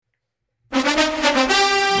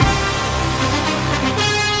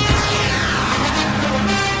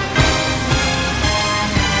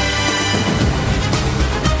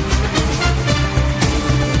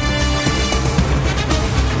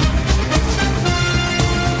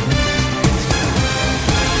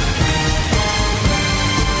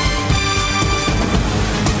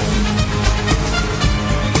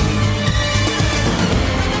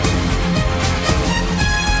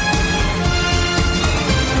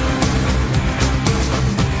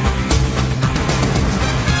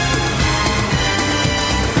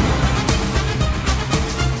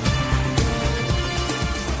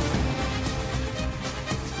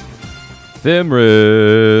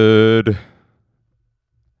Thimrid.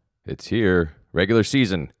 It's here. Regular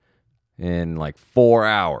season in like 4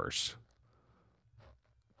 hours.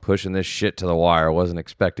 Pushing this shit to the wire. Wasn't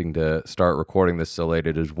expecting to start recording this so late.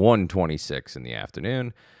 It is 1:26 in the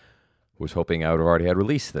afternoon. Was hoping I would have already had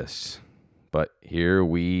released this. But here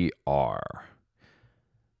we are.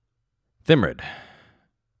 Thimrid.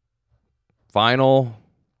 Final.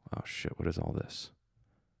 Oh shit, what is all this?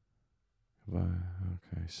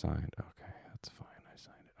 Okay, signed. Okay, that's fine. I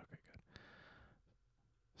signed it. Okay, good.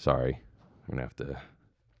 Sorry. I'm going to have to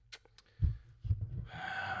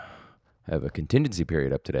have a contingency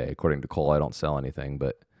period up today. According to Cole, I don't sell anything,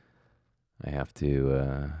 but I have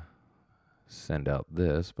to send out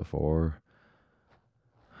this before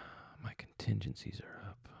my contingencies are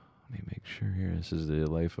up. Let me make sure here. This is the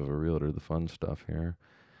life of a realtor, the fun stuff here.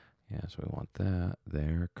 Yeah, so we want that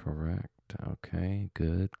there. Correct. Okay,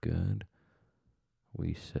 good.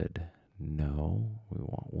 We said no. We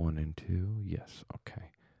want 1 and 2. Yes,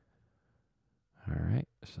 okay. All right,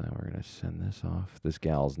 so now we're going to send this off. This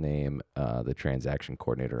gal's name, the transaction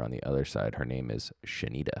coordinator on the other side, her name is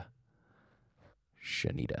Shanita.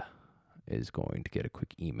 Shanita is going to get a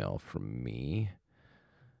quick email from me.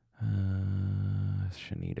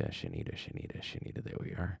 Shanita. There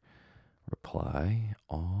we are. Reply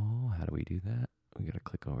all. How do we do that? We got to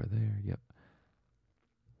click over there. Yep.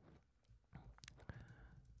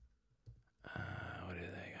 What do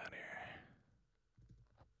they got here?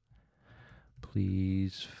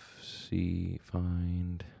 Please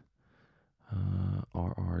find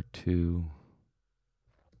RR2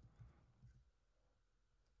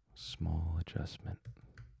 small adjustment.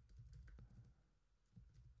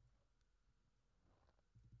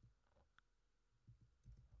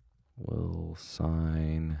 We'll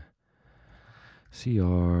sign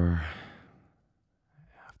CR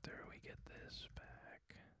after we get this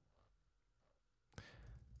back.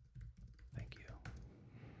 Thank you.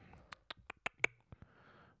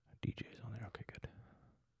 DJ's on there. Okay, good.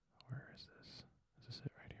 Where is this? Is this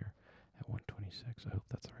it right here? At 1:26. I hope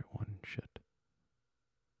that's the right one. Shit.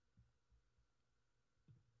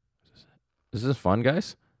 Is this it? Is this fun,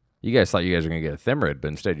 guys? You guys thought you guys were going to get a Thimrid, but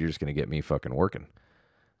instead you're just going to get me fucking working.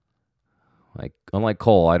 Like, unlike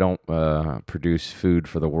Cole, I don't produce food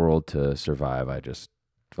for the world to survive. I just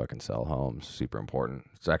fucking sell homes. Super important.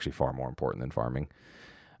 It's actually far more important than farming.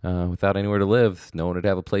 Without anywhere to live, no one would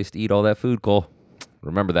have a place to eat all that food, Cole.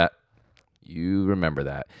 Remember that. You remember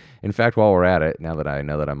that. In fact, while we're at it, now that I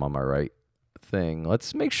know that I'm on my right thing,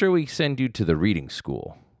 let's make sure we send you to the reading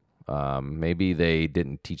school. Maybe they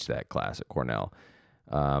didn't teach that class at Cornell.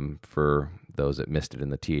 For those that missed it in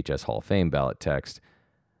the THS Hall of Fame ballot text,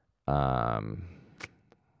 well,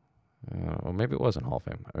 maybe it wasn't Hall of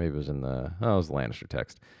Fame. Maybe it was in it was the Lannister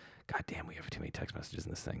text. God damn, we have too many text messages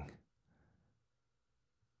in this thing.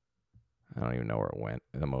 I don't even know where it went.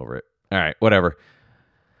 I'm over it. All right, whatever.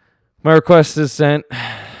 My request is sent,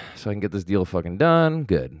 so I can get this deal fucking done.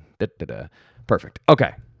 Good. Perfect.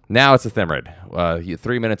 Okay, now it's a Thimrid.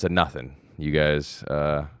 3 minutes of nothing. You guys,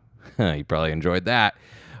 you probably enjoyed that.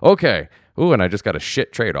 Okay. Ooh, and I just got a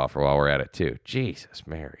shit trade offer while we're at it, too. Jesus,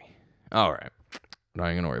 Mary. All right. Not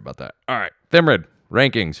even going to worry about that. All right. Thimrid,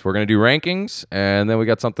 rankings. We're going to do rankings, and then we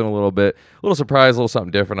got something a little surprise, a little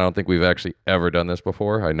something different. I don't think we've actually ever done this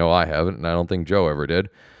before. I know I haven't, and I don't think Joe ever did,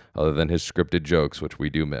 other than his scripted jokes, which we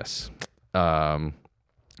do miss.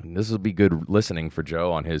 This will be good listening for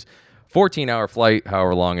Joe on his 14-hour flight,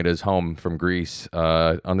 however long it is, home from Greece,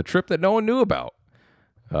 on the trip that no one knew about.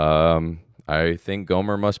 I think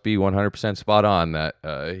Gomer must be 100% spot on that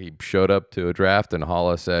he showed up to a draft and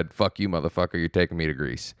Hala said, "Fuck you, motherfucker, you're taking me to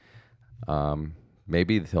Greece."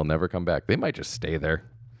 Maybe he'll never come back. They might just stay there.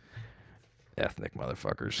 Ethnic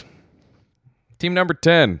motherfuckers. Team number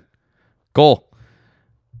 10, Cole.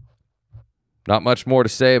 Not much more to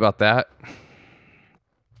say about that.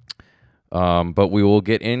 But we will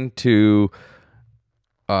get into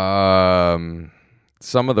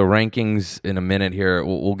some of the rankings in a minute here.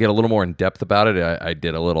 We'll get a little more in depth about it. I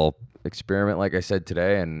did a little experiment, like I said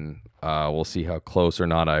today, and we'll see how close or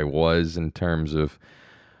not I was in terms of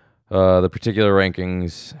the particular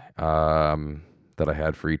rankings that I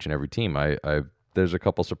had for each and every team. There's a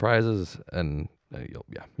couple surprises, and you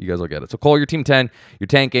guys will get it. So Cole, you're team 10. You're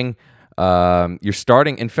tanking. You're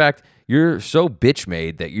starting. In fact, you're so bitch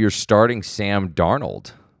made that you're starting Sam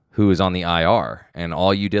Darnold, who is on the IR, and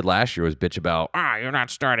all you did last year was bitch about, you're not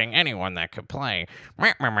starting anyone that could play.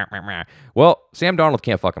 Well, Sam Darnold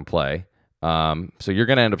can't fucking play, so you're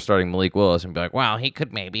going to end up starting Malik Willis and be like, well, he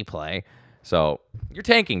could maybe play. So you're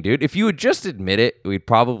tanking, dude. If you would just admit it, we'd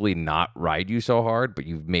probably not ride you so hard, but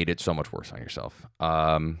you've made it so much worse on yourself.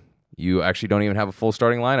 You actually don't even have a full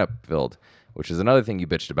starting lineup filled, which is another thing you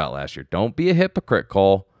bitched about last year. Don't be a hypocrite,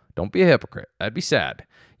 Cole. Don't be a hypocrite. That'd be sad.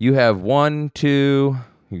 You have 1, 2.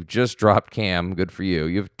 You just dropped Cam. Good for you.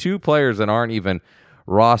 You have 2 players that aren't even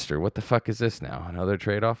rostered. What the fuck is this now? Another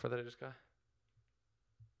trade offer that I just got?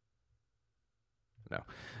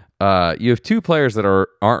 No. You have 2 players that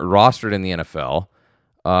aren't rostered in the NFL.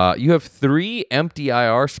 You have 3 empty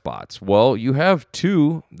IR spots. Well, you have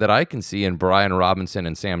 2 that I can see in Brian Robinson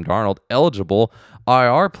and Sam Darnold, eligible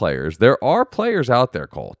IR players. There are players out there,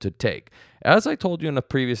 Cole, to take. As I told you in the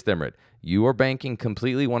previous Thimrit, you are banking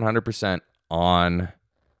completely 100% on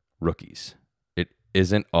rookies. It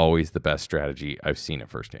isn't always the best strategy. I've seen it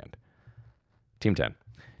firsthand. Team 10.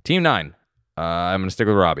 Team 9. I'm going to stick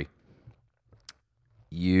with Robbie.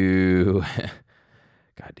 You...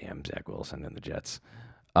 Goddamn Zach Wilson and the Jets.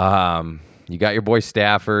 You got your boy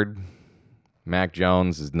Stafford. Mac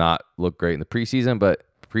Jones has not looked great in the preseason, but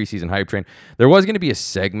preseason hype train. There was going to be a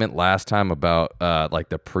segment last time about like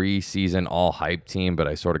the preseason all hype team, but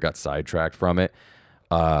I sort of got sidetracked from it.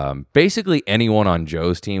 Basically, anyone on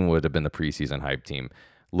Joe's team would have been the preseason hype team.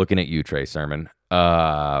 Looking at you, Trey Sermon.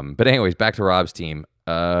 But anyways, back to Rob's team.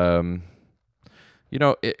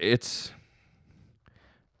 It's...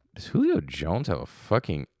 Does Julio Jones have a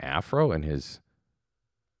fucking afro in his...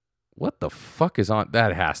 What the fuck is on?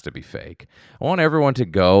 That has to be fake. I want everyone to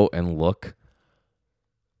go and look.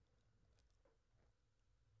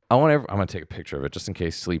 I'm going to take a picture of it just in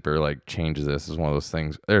case Sleeper like changes this. This is one of those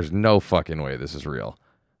things. There's no fucking way this is real.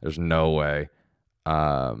 There's no way.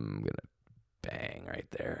 I'm going to bang right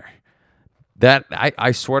there. That,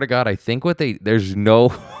 I swear to God, I think there's no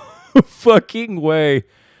fucking way.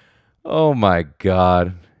 Oh my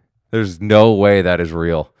God. There's no way that is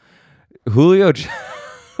real. Julio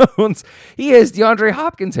Jones, he has DeAndre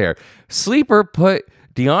Hopkins hair. Sleeper put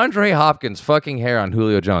DeAndre Hopkins fucking hair on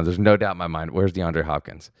Julio Jones. There's no doubt in my mind. Where's DeAndre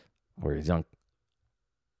Hopkins? Where he's young.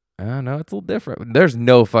 No, it's a little different. There's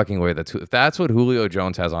no fucking way if that's what Julio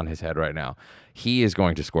Jones has on his head right now, he is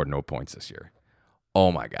going to score no points this year.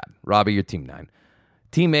 Oh my God. Robbie, you're team 9.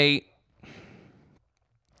 Team 8.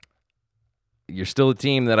 You're still a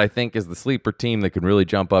team that I think is the sleeper team that can really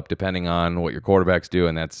jump up depending on what your quarterbacks do,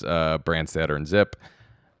 and that's Brandstatter and Zip.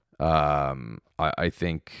 I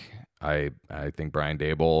think Brian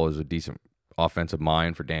Daboll is a decent offensive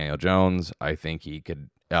mind for Daniel Jones. I think he could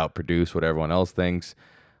outproduce what everyone else thinks.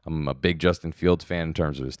 I'm a big Justin Fields fan in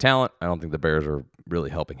terms of his talent. I don't think the Bears are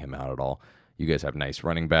really helping him out at all. You guys have nice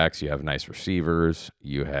running backs. You have nice receivers.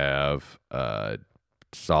 You have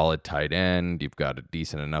solid tight end. You've got a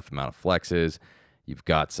decent enough amount of flexes. You've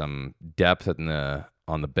got some depth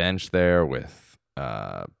on the bench there with,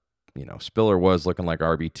 Spiller was looking like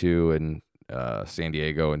RB2 in San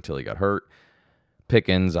Diego until he got hurt.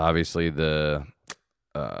 Pickens, obviously the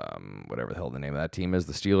whatever the hell the name of that team is,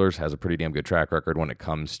 the Steelers, has a pretty damn good track record when it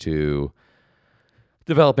comes to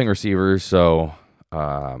developing receivers. So,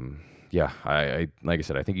 I like I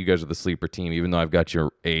said, I think you guys are the sleeper team, even though I've got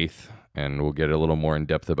your 8th, and we'll get a little more in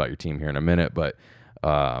depth about your team here in a minute. But,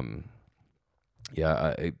 I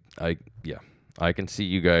can see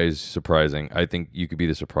you guys surprising. I think you could be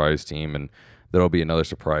the surprise team, and there'll be another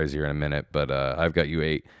surprise here in a minute. But I've got you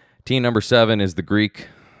 8. Team number 7 is the Greek,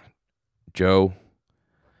 Joe.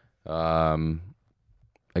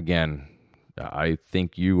 Again, I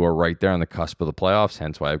think you are right there on the cusp of the playoffs,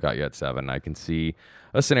 hence why I've got you at 7. I can see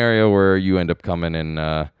a scenario where you end up coming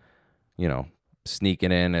and,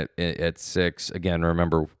 sneaking in at 6. Again,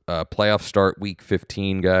 remember, playoffs start week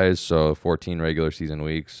 15, guys, so 14 regular season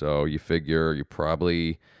weeks. So you figure you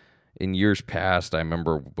probably, in years past, I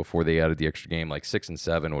remember before they added the extra game, like 6 and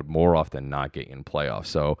 7 would more often not get you in playoffs.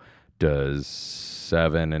 So does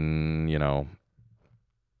 7 and, how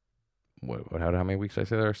many weeks did I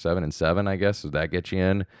say there? 7 and 7, I guess. Does that get you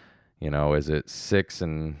in? Is it 6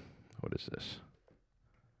 and, what is this?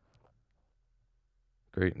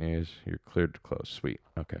 Great news. You're cleared to close. Sweet.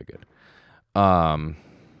 Okay, good.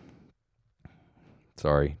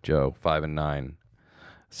 Sorry, Joe. 5 and 9.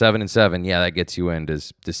 7 and 7. Yeah, that gets you in.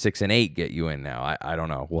 Does 6 and 8 get you in now? I don't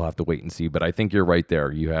know. We'll have to wait and see. But I think you're right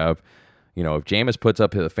there. You have, if Jameis puts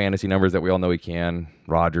up the fantasy numbers that we all know he can,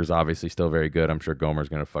 Rodgers obviously still very good. I'm sure Gomer's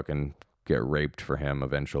going to fucking get raped for him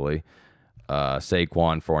eventually.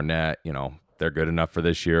 Saquon, Fournette, they're good enough for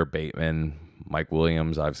this year. Bateman, Mike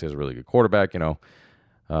Williams obviously is a really good quarterback, You're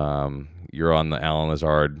on the Allen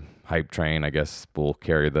Lazard hype train. I guess we'll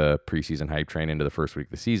carry the preseason hype train into the first week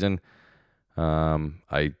of the season.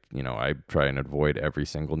 I try and avoid every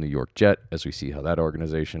single New York Jet as we see how that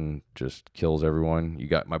organization just kills everyone. You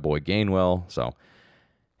got my boy Gainwell. So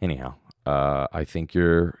anyhow, I think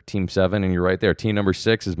you're team 7, and you're right there. Team number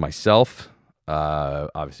 6 is myself.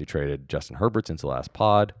 Obviously traded Justin Herbert since the last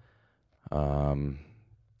pod.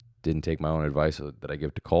 Didn't take my own advice that I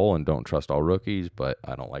give to Cole and don't trust all rookies, but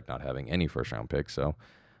I don't like not having any first-round picks, so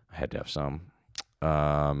I had to have some.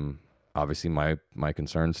 Obviously, my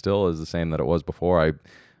concern still is the same that it was before.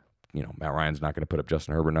 Matt Ryan's not going to put up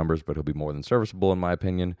Justin Herbert numbers, but he'll be more than serviceable in my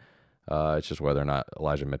opinion. It's just whether or not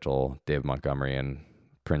Elijah Mitchell, Dave Montgomery, and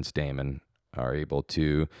Prince Damon are able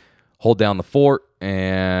to hold down the fort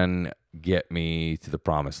and get me to the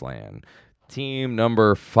promised land. Team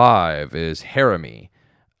number 5 is Harami.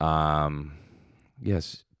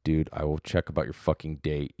 Yes, dude, I will check about your fucking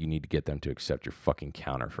date. You need to get them to accept your fucking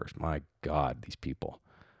counter first. My God, these people.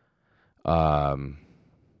 I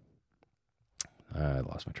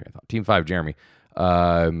lost my train of thought. Team 5, Jeremy.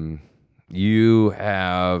 You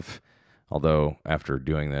have, although after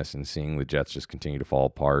doing this and seeing the Jets just continue to fall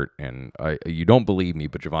apart, and you don't believe me,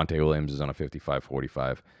 but Javonte Williams is on a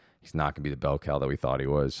 55-45. He's not going to be the bell cow that we thought he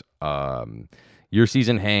was. Your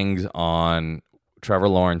season hangs on Trevor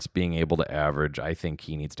Lawrence being able to average. I think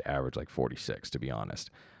he needs to average like 46, to be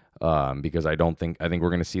honest. Because I think we're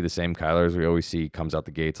going to see the same Kyler as we always see. Comes out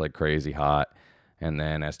the gates like crazy hot. And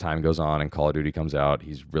then as time goes on and Call of Duty comes out,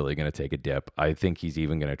 he's really going to take a dip. I think he's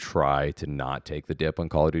even going to try to not take the dip when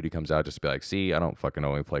Call of Duty comes out, just to be like, see, I don't fucking know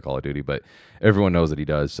when we play Call of Duty, but everyone knows that he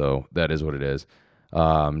does, so that is what it is.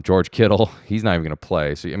 George Kittle, he's not even going to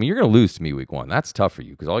play. So, I mean, you're going to lose to me week 1. That's tough for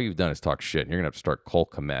you because all you've done is talk shit, and you're going to have to start Cole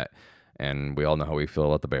Kmet, and we all know how we feel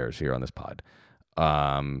about the Bears here on this pod.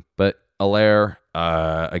 But Allaire,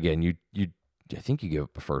 again, I think you give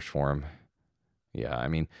up a first for him. Yeah, I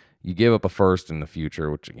mean, you give up a first in the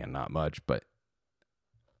future, which, again, not much, but,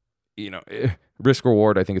 risk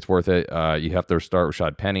reward, I think it's worth it. You have to start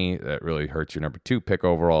Rashad Penny. That really hurts your number 2 pick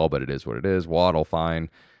overall, but it is what it is. Waddle,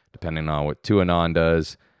 fine, depending on what Tuanon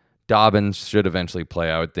does. Dobbins should eventually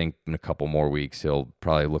play. I would think in a couple more weeks, he'll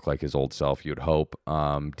probably look like his old self, you'd hope.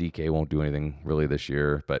 DK won't do anything really this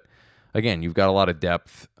year, but again, you've got a lot of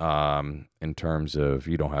depth in terms of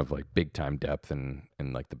you don't have like big time depth and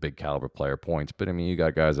like the big caliber player points, but I mean you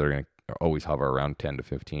got guys that are going to always hover around 10 to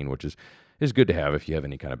 15, which is good to have if you have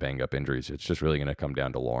any kind of banged up injuries. It's just really going to come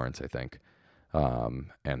down to Lawrence, I think,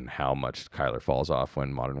 and how much Kyler falls off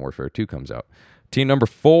when Modern Warfare 2 comes out. Team number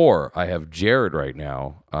 4, I have Jared right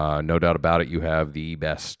now. No doubt about it, you have the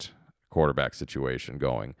best quarterback situation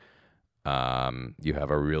going. You have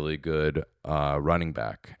a really good running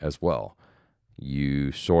back as well.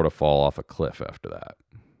 You sort of fall off a cliff after that.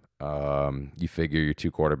 You figure your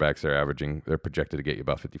 2 quarterbacks, they're projected to get you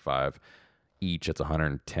about 55 each. It's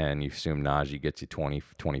 110. You assume Najee gets you 20,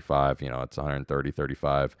 25. It's 130,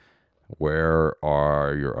 35. Where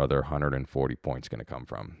are your other 140 points going to come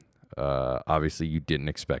from? Obviously, you didn't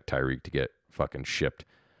expect Tyreek to get fucking shipped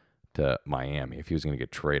to Miami. If he was going to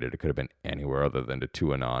get traded, it could have been anywhere other than to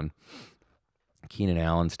Tuanon. Keenan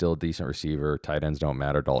Allen, still a decent receiver. Tight ends don't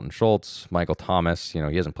matter. Dalton Schultz. Michael Thomas, he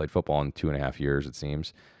hasn't played football in 2.5 years, it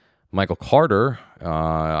seems. Michael Carter,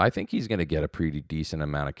 I think he's going to get a pretty decent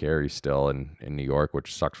amount of carries still in New York,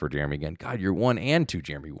 which sucks for Jeremy again. God, you're 1 and 2,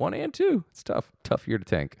 Jeremy. 1 and 2. It's tough. Tough year to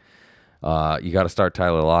tank. You got to start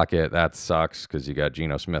Tyler Lockett. That sucks because you got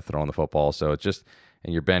Geno Smith throwing the football. So it's just,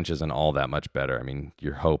 and your bench isn't all that much better. I mean,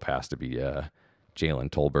 your hope has to be Jalen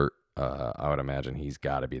Tolbert. I would imagine he's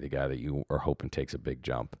got to be the guy that you are hoping takes a big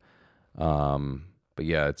jump. But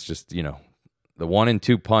yeah, it's just, the 1 and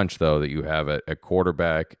 2 punch, though, that you have at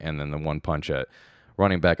quarterback and then the 1 punch at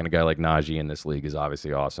running back and a guy like Najee in this league is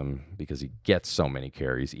obviously awesome because he gets so many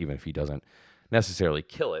carries, even if he doesn't necessarily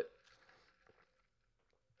kill it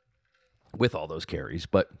with all those carries.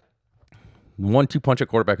 But 1-2 punch at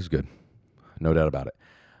quarterback is good. No doubt about it.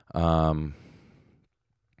 Motherfuckers,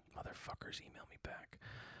 email me back.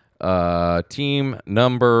 Team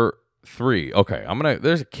number 3. Okay,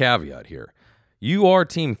 there's a caveat here. You are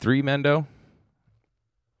team 3, Mendo.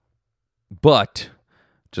 But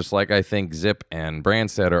just like I think Zip and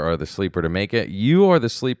Brandstetter are the sleeper to make it, you are the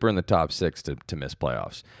sleeper in the top 6 to miss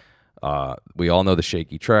playoffs. We all know the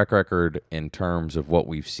shaky track record in terms of what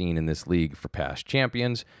we've seen in this league for past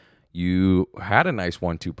champions. You had a nice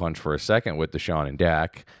 1-2 punch for a second with Deshaun and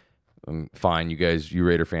Dak. Fine, you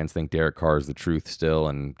Raider fans think Derek Carr is the truth still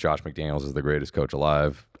and Josh McDaniels is the greatest coach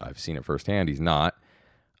alive. I've seen it firsthand. He's not.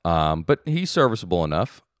 But he's serviceable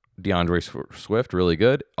enough. DeAndre Swift, really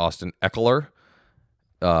good. Austin Eckler,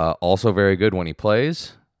 also very good when he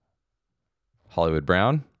plays. Hollywood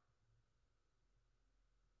Brown.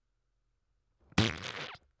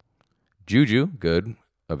 Juju, good,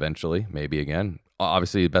 eventually, maybe again.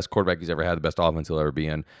 obviously the best quarterback he's ever had, the best offense he'll ever be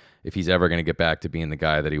in. If he's ever going to get back to being the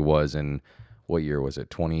guy that he was in, what year was it?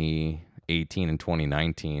 2018 and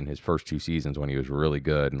 2019, his first 2 seasons when he was really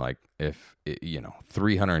good. And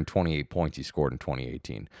 328 points he scored in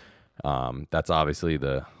 2018. That's obviously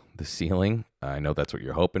the ceiling. I know that's what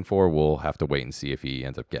you're hoping for. We'll have to wait and see if he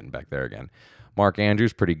ends up getting back there again. Mark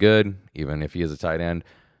Andrews, pretty good, even if he is a tight end.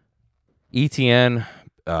 ETN,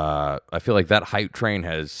 I feel like that hype train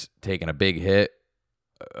has taken a big hit.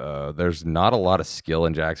 There's not a lot of skill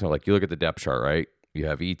in Jacksonville. Like, you look at the depth chart, right? You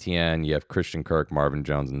have ETN, you have Christian Kirk, Marvin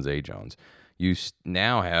Jones, and Zay Jones. You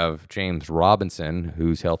now have James Robinson,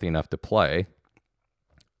 who's healthy enough to play,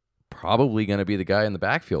 probably going to be the guy in the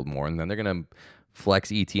backfield more, and then they're going to flex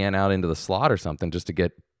ETN out into the slot or something just to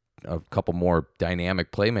get a couple more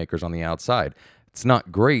dynamic playmakers on the outside. It's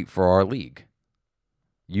not great for our league.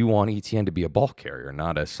 You want ETN to be a ball carrier,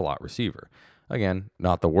 not a slot receiver. Again,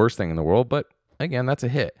 not the worst thing in the world, but again, that's a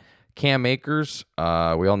hit. Cam Akers, we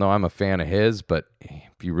all know I'm a fan of his, but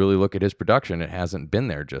if you really look at his production, it hasn't been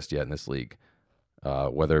there just yet in this league.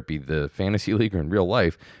 Whether it be the fantasy league or in real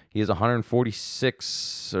life, he has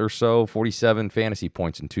 146 or so, 47 fantasy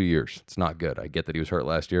points in 2 years. It's not good. I get that he was hurt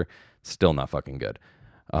last year. Still not fucking good.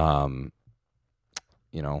 Those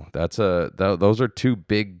are 2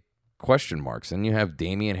 big question marks. And you have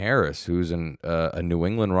Damian Harris, who's a New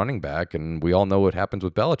England running back, and we all know what happens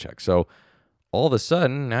with Belichick. So all of a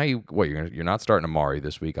sudden, now you're not starting Amari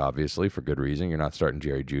this week, obviously, for good reason. You're not starting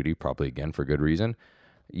Jerry Jeudy, probably again for good reason.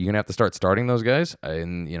 You're going to have to start starting those guys.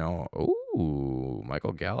 And,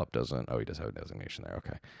 Michael Gallup doesn't. Oh, he does have a designation there.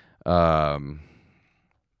 Okay.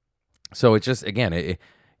 So it's just, again,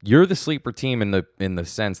 you're the sleeper team in the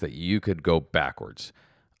sense that you could go backwards.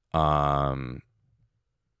 And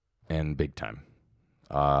big time.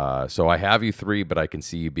 So I have you 3, but I can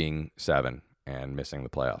see you being 7 and missing the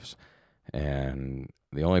playoffs. And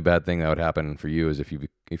the only bad thing that would happen for you is if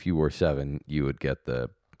you were 7, you would get the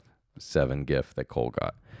 7 gift that Cole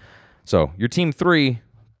got. So you're team 3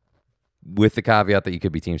 with the caveat that you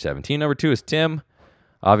could be team 7. Team number 2 is Tim.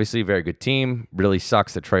 Obviously, very good team. Really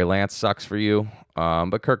sucks that Trey Lance sucks for you.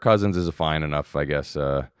 But Kirk Cousins is a fine enough, I guess.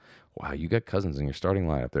 Wow, you got Cousins in your starting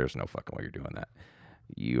lineup. There's no fucking way you're doing that.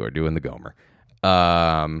 You are doing the Gomer.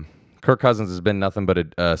 Kirk Cousins has been nothing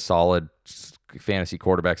but a solid fantasy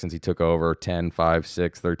quarterback since he took over. 10, 5,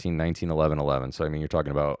 6, 13, 19, 11, 11. So, I mean, you're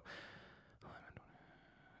talking about 11, 20,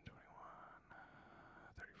 21,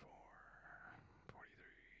 34, 43,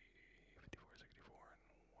 54, 64, and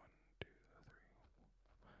 1, 2,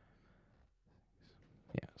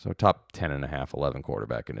 3. Yeah, so top 10 and a half, 11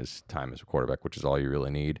 quarterback in his time as a quarterback, which is all you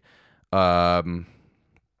really need.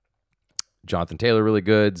 Jonathan Taylor, really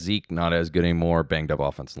good. Zeke, not as good anymore. Banged up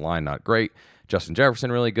offensive line, not great. Justin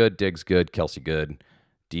Jefferson, really good. Diggs, good. Kelsey, good.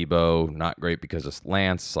 Debo, not great because of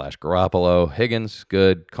Lance/Garoppolo. Higgins,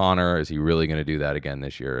 good. Connor, is he really going to do that again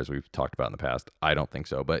this year, as we've talked about in the past? I don't think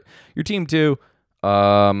so. But your team 2,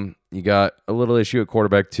 you got a little issue at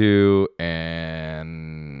quarterback 2,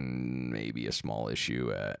 and maybe a small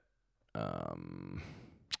issue at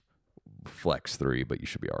flex 3, but you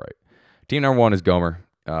should be all right. Team number 1 is Gomer.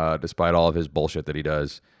 Despite all of his bullshit that he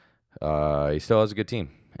does, he still has a good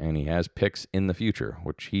team, and he has picks in the future,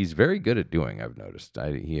 which he's very good at doing, I've noticed.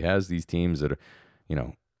 He has these teams that are,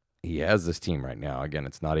 he has this team right now. Again,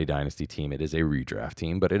 it's not a dynasty team. It is a redraft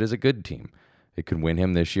team, but it is a good team. It could win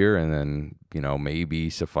him this year and then, maybe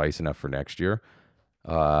suffice enough for next year.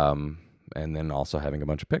 And then also having a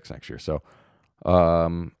bunch of picks next year. So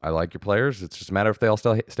I like your players. It's just a matter if they all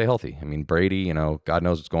stay healthy. I mean, Brady, God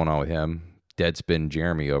knows what's going on with him. Deadspin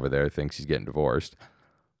Jeremy over there thinks he's getting divorced,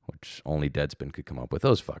 which only Deadspin could come up with.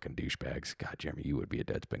 Those fucking douchebags. God, Jeremy, you would be a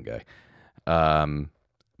Deadspin guy.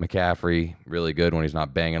 McCaffrey, really good when he's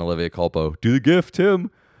not banging Olivia Culpo. Do the gift,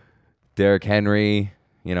 Tim. Derrick Henry,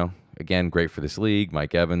 again, great for this league.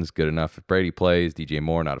 Mike Evans, good enough if Brady plays. DJ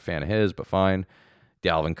Moore, not a fan of his, but fine.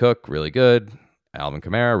 Dalvin Cook, really good. Alvin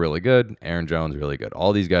Kamara, really good. Aaron Jones, really good.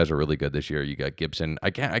 All these guys are really good this year. You got Gibson.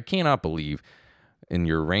 I cannot believe in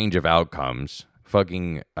your range of outcomes,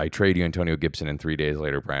 I trade you Antonio Gibson and 3 days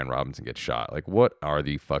later Brian Robinson gets shot. Like, what are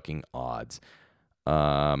the fucking odds?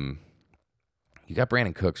 You got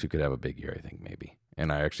Brandon Cooks, who could have a big year, I think, maybe.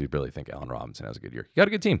 And I actually really think Allen Robinson has a good year. You got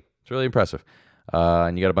a good team. It's really impressive.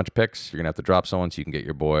 And you got a bunch of picks. You're going to have to drop someone so you can get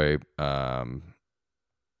your boy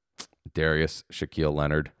Darius Shaquille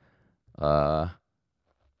Leonard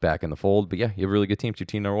back in the fold. But yeah, you have a really good team. It's your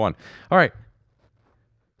team number 1. All right.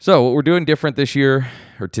 So what we're doing different this year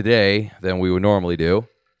or today than we would normally do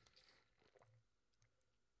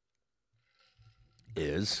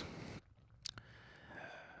is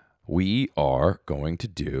we are going to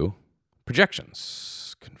do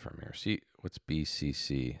Projections. Confirm here. See, what's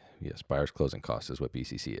BCC? Yes, buyer's closing cost is what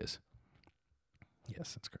BCC is.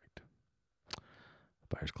 Yes, that's correct.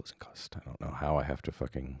 Buyer's closing cost. I don't know how I have to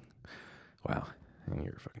fucking... Wow. And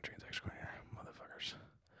your fucking transaction here, motherfuckers.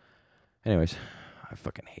 Anyways, I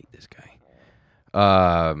fucking hate this guy.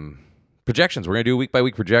 Projections. We're going to do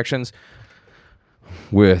week-by-week projections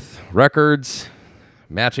with records,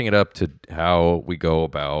 matching it up to how we go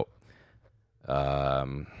about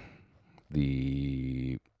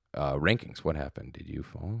the rankings. What happened? Did you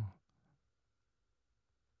fall?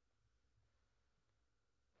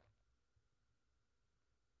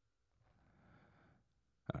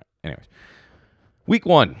 All right. Anyways, week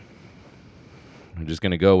 1. I'm just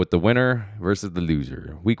going to go with the winner versus the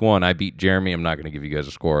loser. Week 1, I beat Jeremy. I'm not going to give you guys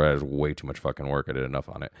a score. That is way too much fucking work. I did enough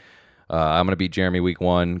on it. I'm going to beat Jeremy week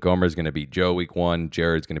 1. Gomer's going to beat Joe week 1.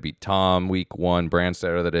 Jared's going to beat Tom week 1.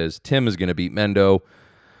 Brandstatter, that is. Tim is going to beat Mendo.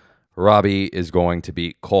 Robbie is going to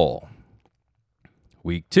beat Cole.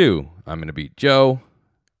 Week 2, I'm going to beat Joe.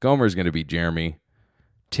 Gomer's going to beat Jeremy.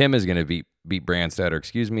 Tim is going to beat Brandstatter,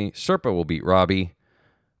 Serpa will beat Robbie.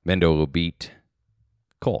 Mendo will beat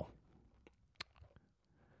Cole.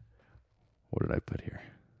 What did I put here?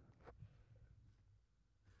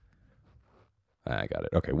 I got it.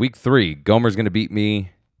 Okay, week 3, Gomer's going to beat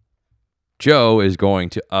me. Joe is going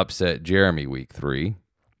to upset Jeremy week 3.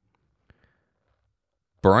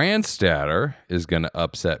 Brandstatter is going to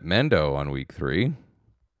upset Mendo on week 3.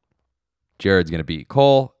 Jared's going to beat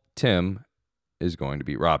Cole. Tim is going to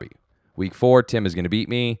beat Robbie. Week 4, Tim is going to beat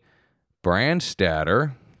me.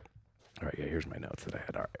 Brandstatter. All right, yeah, here's my notes that I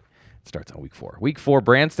had. All right, it starts on week 4. Week 4,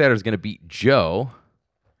 Brandstatter is going to beat Joe.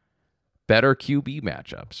 Better QB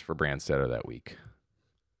matchups for Brandstatter that week.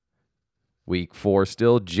 Week 4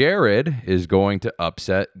 still, Jared is going to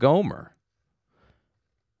upset Gomer.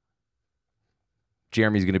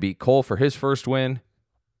 Jeremy's going to beat Cole for his first win.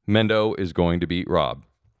 Mendo is going to beat Rob.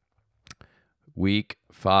 Week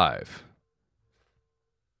 5.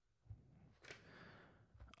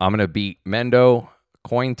 I'm going to beat Mendo.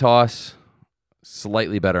 Coin toss.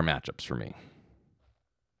 Slightly better matchups for me.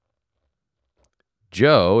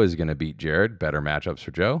 Joe is going to beat Jared. Better matchups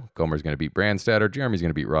for Joe. Gomer's going to beat Brandstatter. Jeremy's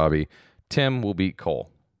going to beat Robbie. Tim will beat Cole.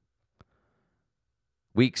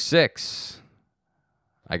 Week 6.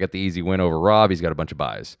 I got the easy win over Rob. He's got a bunch of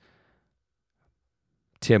buys.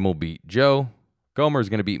 Tim will beat Joe. Gomer's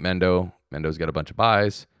going to beat Mendo. Mendo's got a bunch of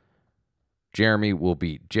buys. Jeremy will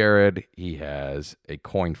beat Jared. He has a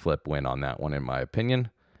coin flip win on that one, in my opinion.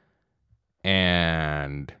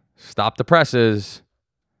 And stop the presses.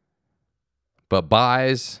 But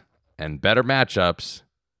buys and better matchups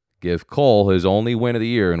give Cole his only win of the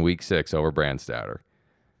year in week 6 over Brandstatter.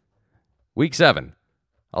 Week 7,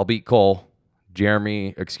 I'll beat Cole.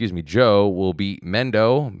 Joe will beat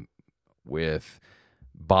Mendo with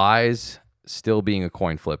buys still being a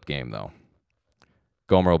coin flip game, though.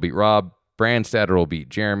 Gomer will beat Rob. Brandstatter will beat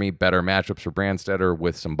Jeremy. Better matchups for Brandstatter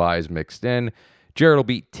with some buys mixed in. Jared will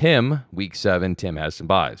beat Tim week 7. Tim has some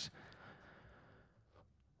buys.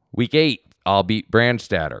 Week 8, I'll beat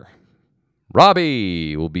Brandstatter.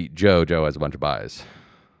 Robbie will beat Joe. Joe has a bunch of buys.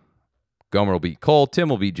 Gomer will beat Cole. Tim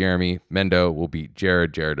will beat Jeremy. Mendo will beat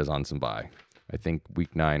Jared. Jared is on some buy. I think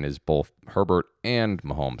week 9 is both Herbert and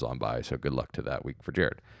Mahomes on buy, so good luck to that week for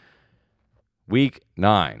Jared. Week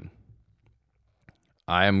 9.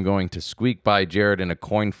 I am going to squeak by Jared in a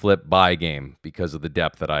coin flip buy game because of the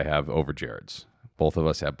depth that I have over Jared's. Both of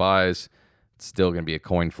us have buys. It's still going to be a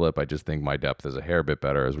coin flip. I just think my depth is a hair bit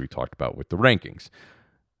better, as we talked about with the rankings.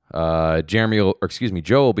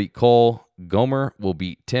 Joe will beat Cole. Gomer will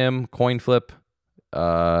beat Tim. Coin flip.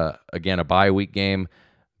 Again, a bye week game.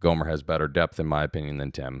 Gomer has better depth, in my opinion,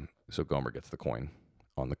 than Tim, so Gomer gets the coin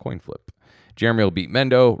on the coin flip. Jeremy will beat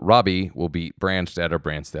Mendo. Robbie will beat Brandstatter.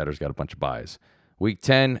 Brandstatter's got a bunch of buys. Week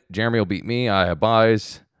 10, Jeremy will beat me. I have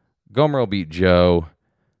buys. Gomer will beat Joe.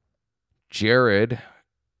 Jared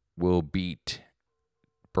will beat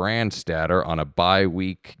Brandstatter on a bye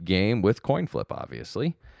week game with coin flip,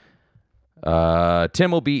 obviously.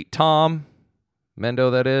 Tim will beat Tom.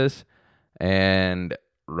 Mendo, that is. And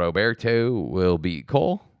Roberto will beat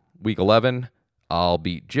Cole. Week 11, I'll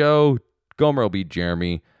beat Joe. Gomer will beat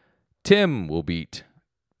Jeremy. Tim will beat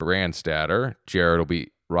Brandstatter. Jared will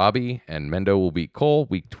beat Robbie. And Mendo will beat Cole.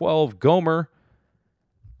 Week 12, Gomer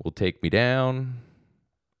will take me down.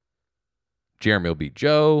 Jeremy will beat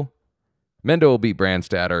Joe. Mendo will beat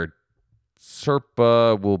Brandstatter.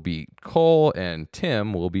 Serpa will beat Cole. And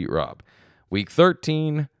Tim will beat Rob. Week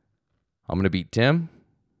 13, I'm going to beat Tim.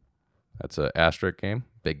 That's an asterisk game.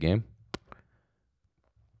 Big game.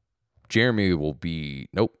 Jeremy will beat...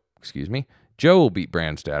 Joe will beat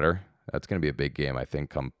Brandstatter. That's going to be a big game, I think,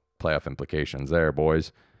 come playoff implications there,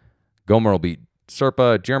 boys. Gomer will beat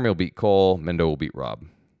Serpa. Jeremy will beat Cole. Mendo will beat Rob.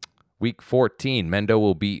 Week 14, Mendo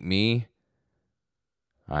will beat me.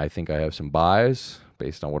 I think I have some buys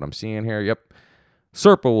based on what I'm seeing here. Yep.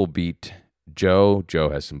 Serpa will beat Joe. Joe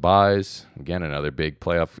has some buys. Again, another big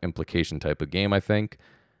playoff implication type of game, I think.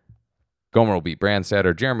 Gomer will beat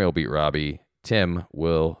Brandstatter. Jeremy will beat Robbie. Tim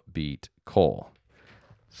will beat Cole.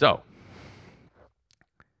 So,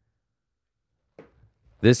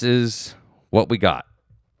 this is what we got.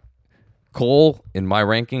 Cole, in my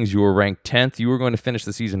rankings, you were ranked 10th. You were going to finish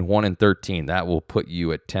the season 1-13. That will put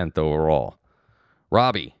you at 10th overall.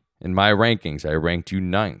 Robbie, in my rankings, I ranked you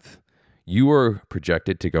 9th. You were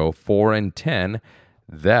projected to go 4-10.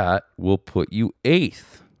 That will put you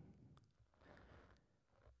 8th.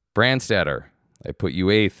 Brandstatter, I put you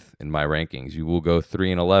 8th in my rankings. You will go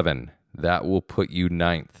 3-11. That will put you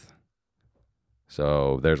 9th.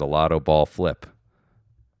 So there's a lotto ball flip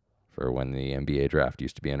for when the NBA draft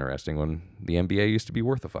used to be interesting, when the NBA used to be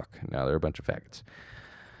worth a fuck. Now they're a bunch of faggots.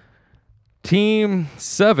 Team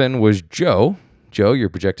 7 was Joe. Joe, you're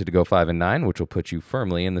projected to go 5-9, which will put you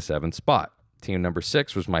firmly in the 7th spot. Team number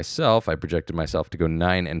 6 was myself. I projected myself to go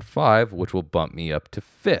 9-5, which will bump me up to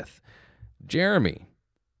 5th. Jeremy.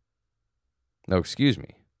 No, excuse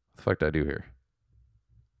me. What the fuck did I do here?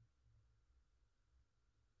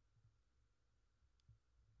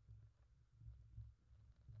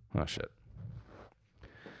 Oh, shit.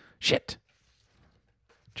 Shit.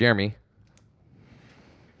 Jeremy.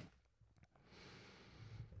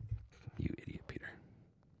 You idiot, Peter.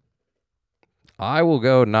 I will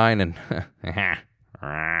go 9 and...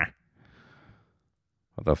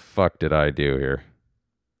 What the fuck did I do here?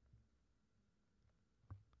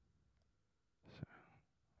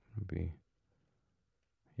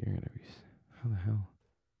 You're gonna be... How the hell?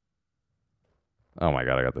 Oh my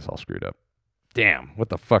god, I got this all screwed up. Damn, what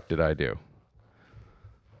the fuck did I do?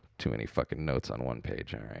 Too many fucking notes on one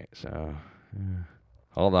page. All right, so...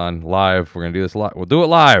 Hold on, live. We're gonna do this live. We'll do it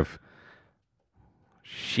live.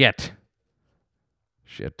 Shit.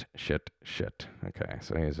 Okay,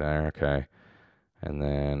 so he's there, okay. And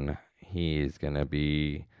then he's gonna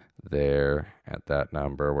be there at that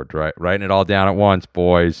number. We're writing it all down at once,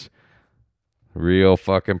 boys. Real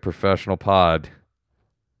fucking professional pod.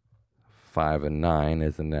 5-9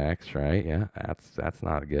 is the next, right? Yeah, that's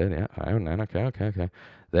not good. Yeah, 5-9. Okay.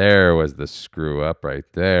 There was the screw up right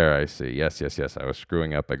there. I see. Yes. I was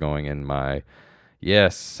screwing up by going in my...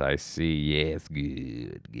 Yes, I see. Yes,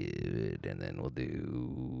 good. And then we'll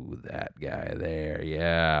do that guy there.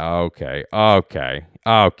 Yeah, okay.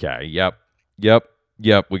 Yep.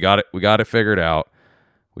 We got it figured out.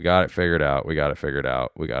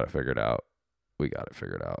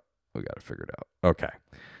 Okay.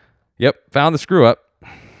 Yep, found the screw up.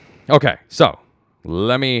 Okay, so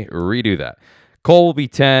let me redo that. Cole will be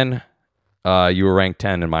 10. You were ranked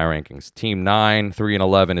 10 in my rankings. Team 9,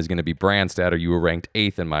 3-11 is going to be Brandstatter. You were ranked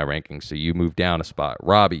 8th in my rankings, so you moved down a spot.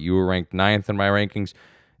 Robbie, you were ranked 9th in my rankings.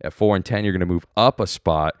 At 4-10, you're going to move up a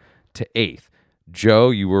spot to 8th. Joe,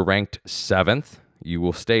 you were ranked 7th. You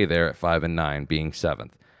will stay there at 5-9, being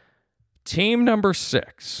 7th. Team number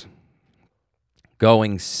 6,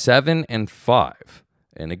 going 7-5.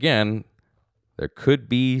 And again, there could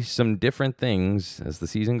be some different things as the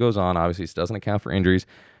season goes on. Obviously, it doesn't account for injuries,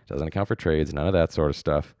 doesn't account for trades, none of that sort of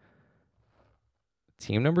stuff.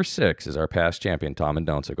 Team number 6 is our past champion, Tom and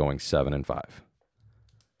Don'ts, are going 7-5.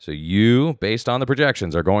 So you, based on the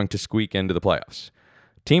projections, are going to squeak into the playoffs.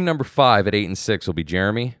 Team number 5 at 8-6 will be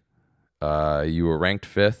Jeremy. You were ranked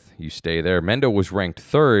 5th. You stay there. Mendo was ranked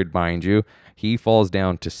 3rd, mind you. He falls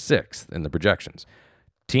down to 6th in the projections.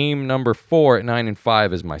 Team number 4 at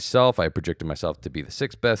 9-5 is myself. I projected myself to be the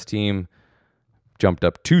 6th best team. Jumped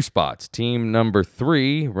up 2 spots. Team number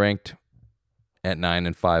 3 ranked at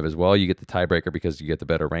 9-5 as well. You get the tiebreaker because you get the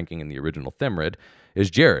better ranking in the original Thimrid, is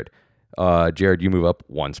Jared. Jared, you move up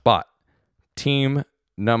 1 spot. Team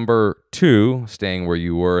number 2, staying where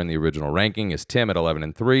you were in the original ranking, is Tim at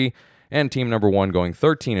 11-3. And team number 1 going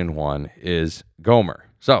 13-1 is Gomer.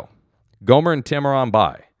 So, Gomer and Tim are on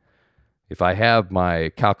bye. If I have my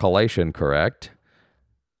calculation correct,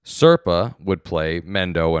 Serpa would play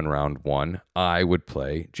Mendo in round 1. I would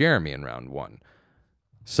play Jeremy in round 1.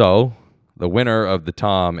 So, the winner of the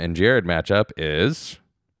Tom and Jared matchup is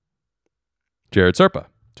Jared Serpa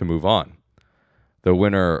to move on. The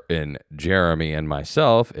winner in Jeremy and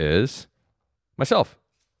myself is myself.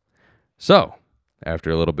 So,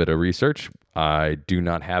 after a little bit of research, I do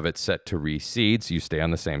not have it set to reseed, so you stay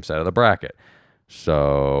on the same side of the bracket.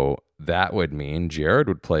 So that would mean Jared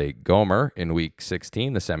would play Gomer in week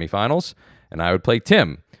 16, the semifinals, and I would play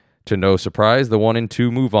Tim. To no surprise, the 1 and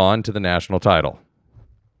 2 move on to the national title.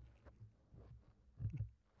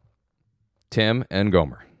 Tim and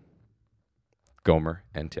Gomer. Gomer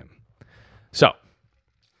and Tim. So,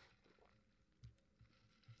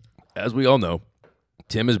 as we all know,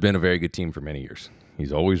 Tim has been a very good team for many years.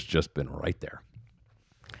 He's always just been right there.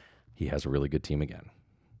 He has a really good team again.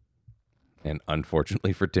 And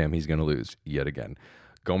unfortunately for Tim, he's going to lose yet again.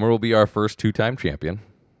 Gomer will be our first 2-time champion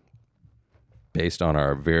based on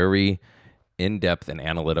our very in-depth and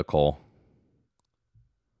analytical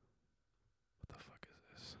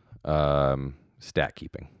stat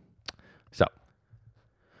keeping. So,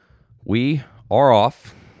 we are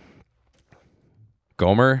off.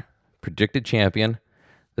 Gomer, predicted champion.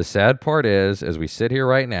 The sad part is, as we sit here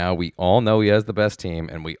right now, we all know he has the best team,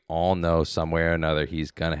 and we all know some way or another he's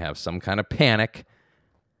going to have some kind of panic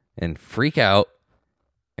and freak out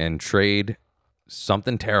and trade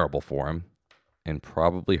something terrible for him and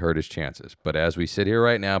probably hurt his chances. But as we sit here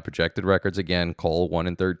right now, projected records again: Cole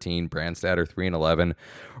 1-13, Brandstatter 3-11,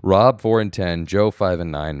 Rob 4-10, Joe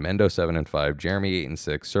 5-9, Mendo 7-5, Jeremy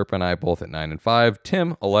 8-6, Serp and I both at 9-5,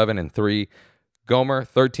 Tim 11-3, Gomer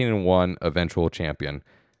 13-1, eventual champion.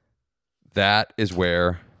 That is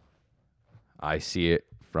where I see it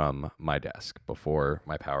from my desk before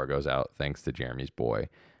my power goes out, thanks to Jeremy's boy,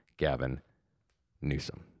 Gavin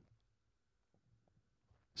Newsom.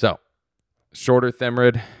 So, shorter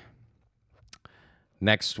Thimrid.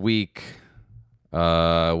 Next week,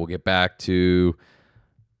 we'll get back to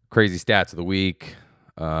crazy stats of the week,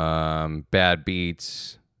 bad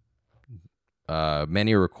beats,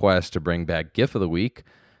 many requests to bring back GIF of the week.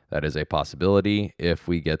 That is a possibility if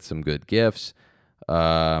we get some good GIFs.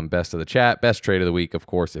 Best of the chat, best trade of the week, of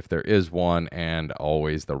course, if there is one, and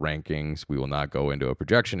always the rankings. We will not go into a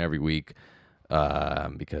projection every week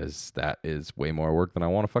because that is way more work than I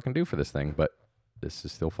want to fucking do for this thing, but this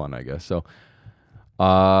is still fun, I guess. So,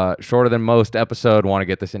 shorter than most episode. Want to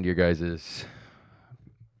get this into your guys'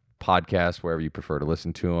 podcast, wherever you prefer to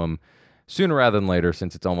listen to them, sooner rather than later,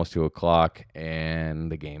 since it's almost 2 o'clock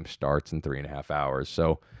and the game starts in 3.5 hours.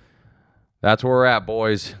 So that's where we're at,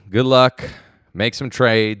 boys. Good luck. Make some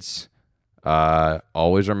trades.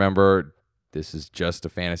 Always remember, this is just a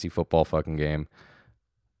fantasy football fucking game.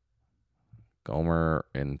 Gomer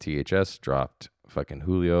and THS dropped fucking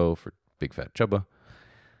Julio for Big Fat Chubba.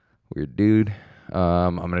 Weird dude.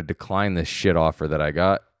 I'm going to decline this shit offer that I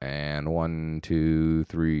got. And 1, 2,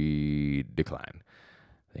 3, decline.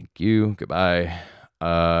 Thank you. Goodbye.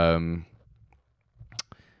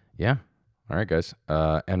 Yeah. All right, guys.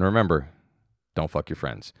 And remember, don't fuck your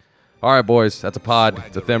friends. All right, boys. That's a pod.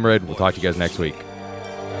 It's a Thimrid. We'll talk to you guys next week.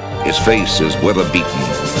 His face is weather-beaten.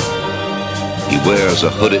 He wears a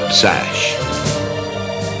hooded sash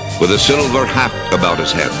with a silver hat about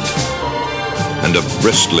his head and a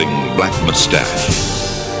bristling black mustache.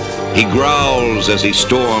 He growls as he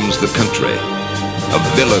storms the country, a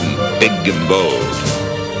villain big and bold.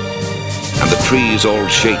 And the trees all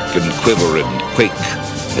shake and quiver and quake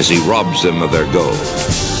as he robs them of their gold.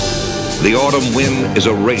 The autumn wind is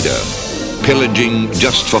a raider, pillaging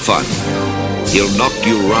just for fun. He'll knock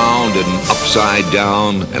you round and upside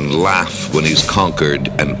down and laugh when he's conquered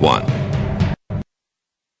and won.